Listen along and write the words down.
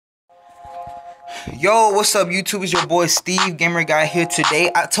Yo, what's up YouTube? It's your boy Steve Gamer Guy here today.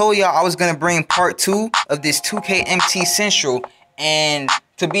 I told y'all I was gonna bring part 2 of this 2K MT Central, and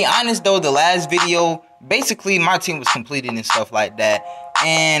to be honest though, the last video basically my team was completed and stuff like that,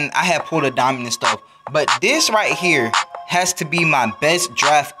 and I had pulled a diamond and stuff, but this right here has to be my best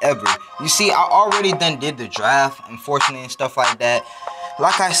draft ever. You see, I already did the draft, unfortunately, and stuff like that.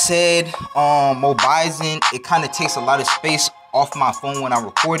 Like I said, Mobizen, it kind of takes a lot of space off my phone when I'm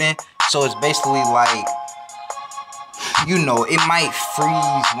recording, so it's basically like, you know, it might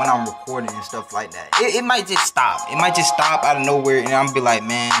freeze when I'm recording and stuff like that. It might just stop. It might just stop out of nowhere, and I'm gonna be like,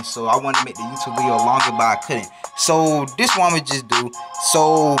 man, so I wanted to make the YouTube video longer, but I couldn't. So this one I'm gonna just do.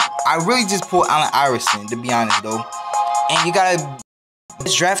 So I really just pulled Allen Iverson, to be honest though. And you gotta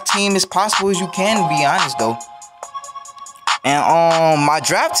as draft team as possible as you can, to be honest though. And my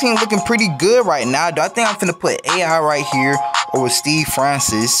draft team looking pretty good right now. I think I'm finna put AI right here over Steve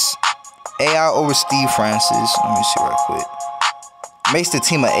Francis. AI over Steve Francis. Let me see right quick. Makes the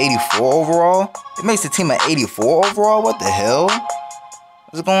team an 84 overall. It makes the team an 84 overall. What the hell?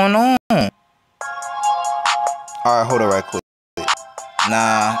 What's going on? Alright, hold on right quick.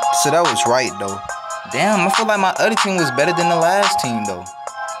 Nah, so that was right though. Damn, I feel like my other team was better than the last team though.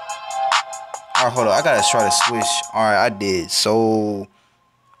 Alright, hold on. I gotta try to switch. Alright, I did. So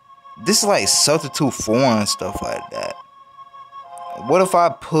this is like substitute 4 and stuff like that. What if I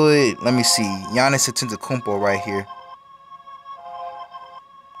put, let me see, Giannis Antetokounmpo right here.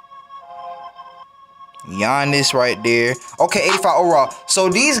 Giannis right there. Okay, 85 overall. So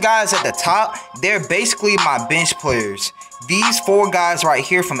these guys at the top, they're basically my bench players. These 4 guys right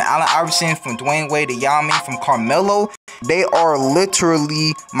here, from Allen Iverson, from Dwayne Wade to Yao Ming, from Carmelo, they are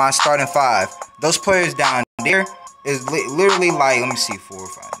literally my starting 5. Those players down there is literally like, let me see, 4,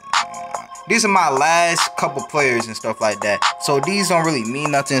 5. These are my last couple players and stuff like that. So these don't really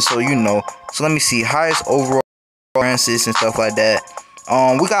mean nothing, so you know. So let me see, highest overall Francis and stuff like that.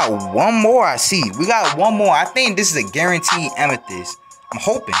 We got one more, I see. We got one more. I think this is a guaranteed amethyst. I'm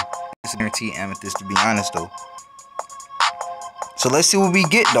hoping it's a guaranteed amethyst, to be honest though. So let's see what we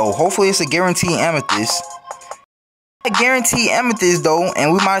get though. Hopefully it's a guaranteed amethyst. A guaranteed amethyst though,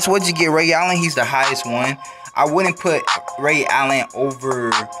 and we might as well just get Ray Allen. He's the highest one. I wouldn't put Ray Allen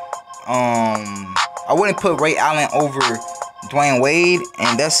over Dwayne Wade,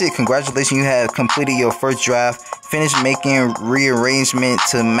 and that's it. Congratulations, you have completed your first draft. Finish making rearrangement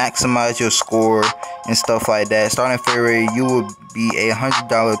to maximize your score and stuff like that. Starting in February, you will be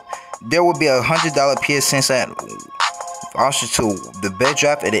 $100. There will be $100 PSN at also to the best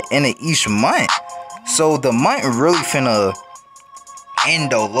draft at the end of each month. So the month really finna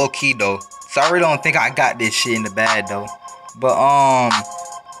end though, low key though. So I really don't think I got this shit in the bag though. But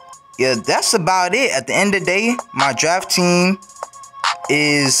yeah, that's about it. At the end of the day, my draft team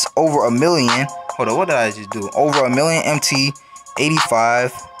is over 1 million. Hold on, what did I just do? Over 1 million MT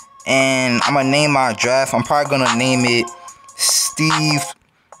 85. And I'm gonna name my draft. I'm probably gonna name it Steve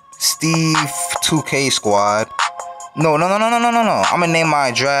 2K Squad. No. I'm gonna name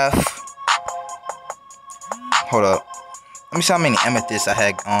my draft. Hold up. Let me see how many amethysts I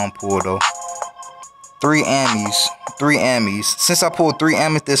had pulled though. 3 Amies. 3 Amies. Since I pulled 3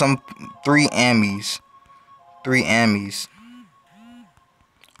 amethysts, I'm 3 Amies. 3 Amies.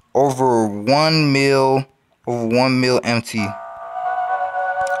 Over 1 mil. Over 1 mil MT.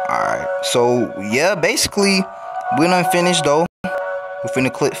 Alright. So yeah, basically we done finished though. We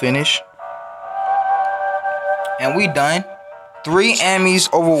finna click finish. And we done. 3 Amies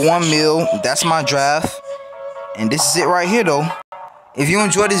over 1 mil. That's my draft. And this is it right here though. If you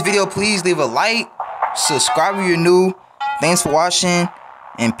enjoyed this video, please leave a like. Subscribe if you're new. Thanks for watching.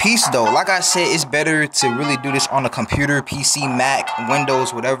 And peace though. Like I said, it's better to really do this on a computer, PC, Mac,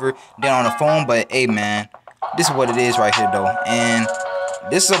 Windows, whatever, than on a phone. But hey man, this is what it is right here though. And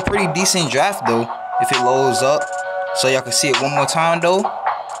this is a pretty decent draft though, if it loads up. So y'all can see it one more time though.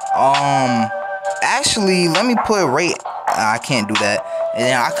 Actually, let me put Ray. I can't do that. And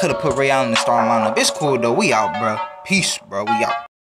then I could have put Ray Allen in the starting lineup. It's cool though. We out, bro. Peace, bro. We out.